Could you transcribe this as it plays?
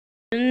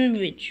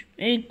which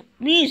make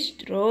me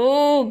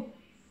strong.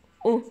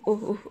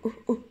 Oh.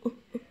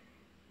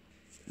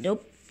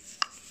 Nope.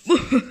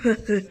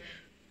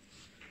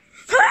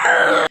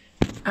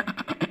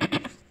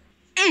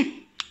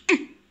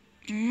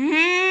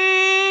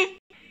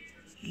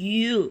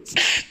 You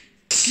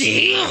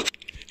see?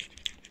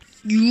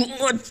 You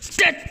are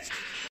dead.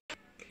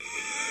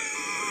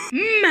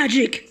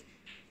 Magic.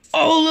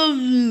 All of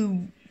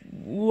you.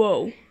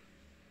 Whoa.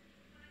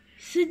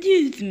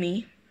 Seduce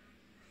me.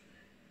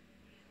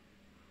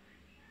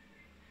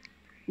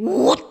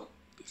 What?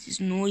 This is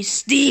no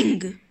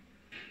sting.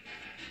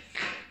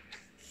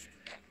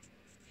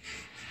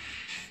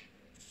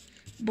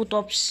 But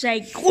of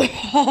sake.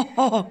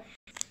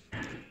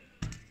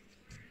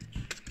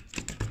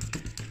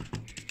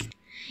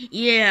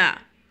 Yeah.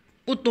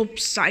 What of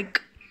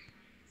psych?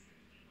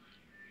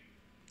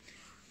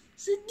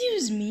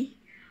 Seduce me.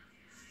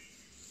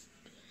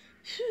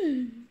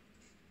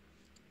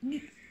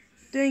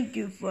 Thank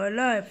you for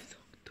life,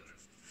 doctor.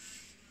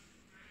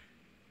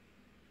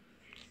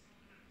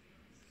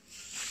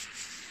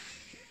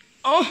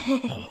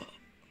 Oh.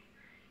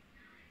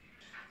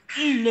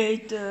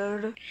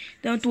 Later.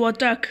 Down to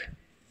attack.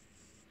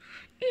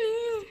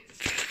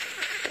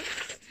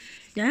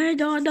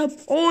 Dead on the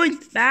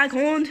point.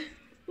 Backhand.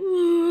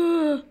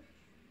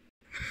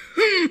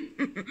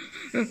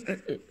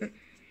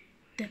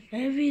 The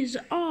heavy's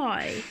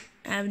eye.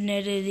 I've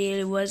never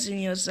really was in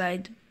your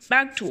side.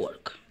 Back to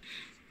work.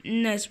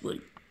 Nice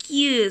work.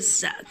 You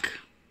suck.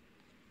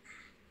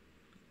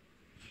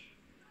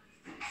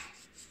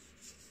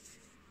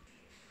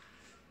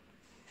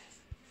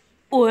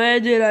 Where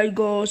did I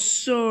go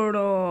so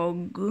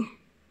wrong?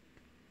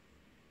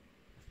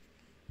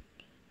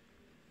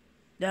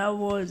 That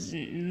was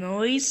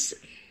nice.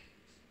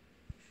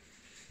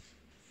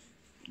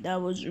 That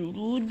was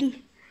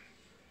rude.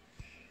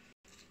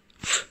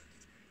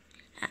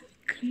 I'm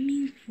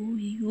coming for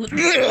you.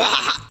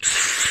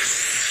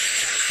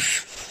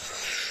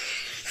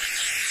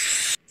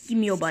 Give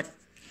me your butt.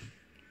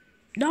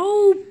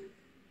 No.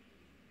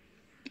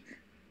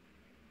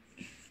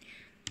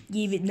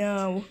 Give it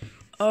now.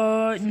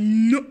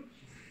 No.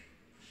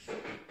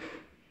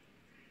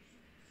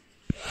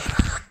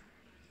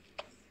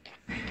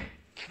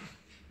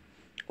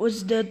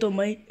 What's that on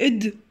my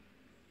head?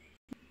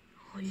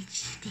 Hold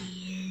still.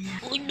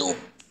 Oh no.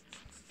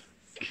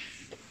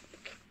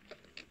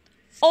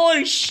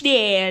 Hold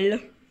still.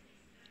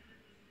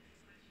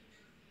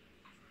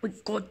 We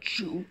got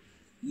you.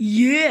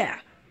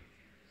 Yeah.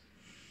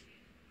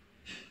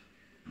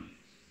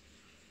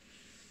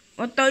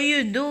 What are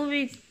you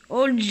doing,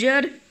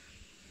 soldier?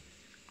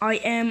 I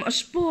am a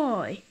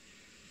spy.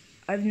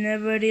 I've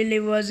never really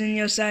was in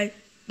your side.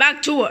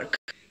 Back to work.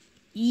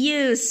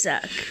 You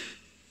suck.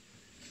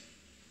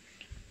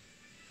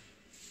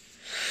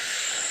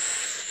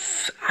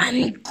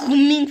 I'm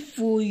coming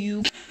for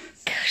you.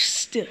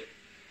 Cursed.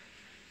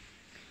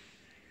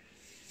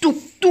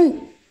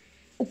 Two.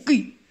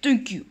 Okay,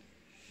 thank you.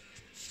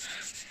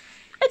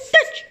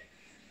 Attach.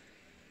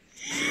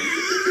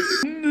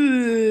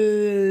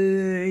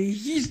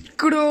 He's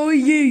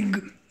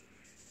crying.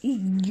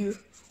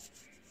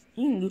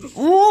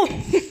 Oh!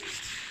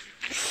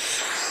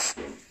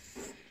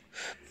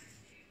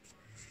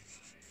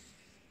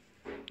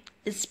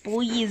 This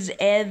boy is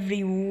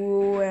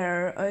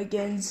everywhere. I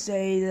can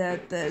say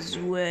that as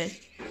well.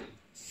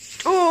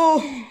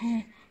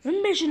 Oh!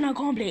 Mission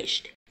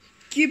accomplished.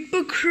 Keep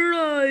a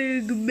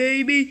crying,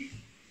 baby.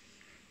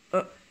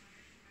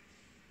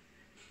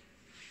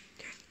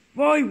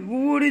 Why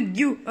wouldn't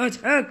you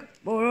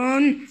attack,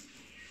 Boron?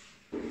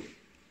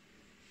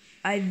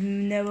 I've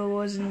never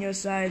was on your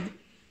side.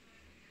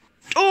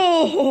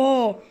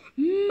 Oh!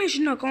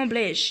 Mission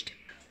accomplished.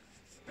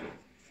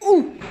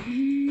 Ooh!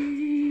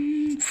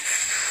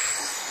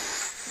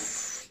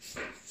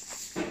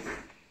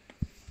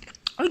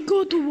 I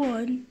got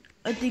one.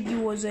 I think he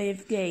was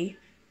AFK.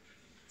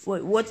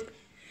 Wait, what?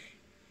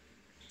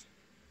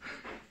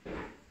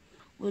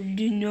 Well,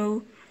 do you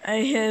know I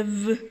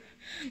have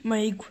my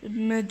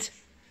equipment?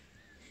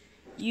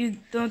 You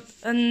don't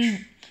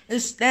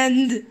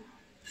understand.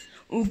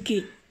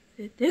 Okay.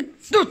 Little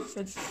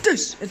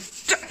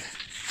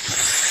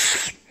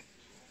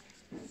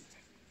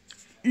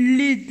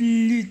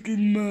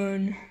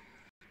man.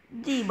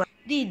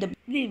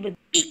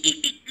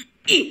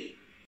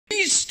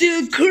 He's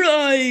still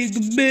crying,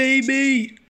 baby.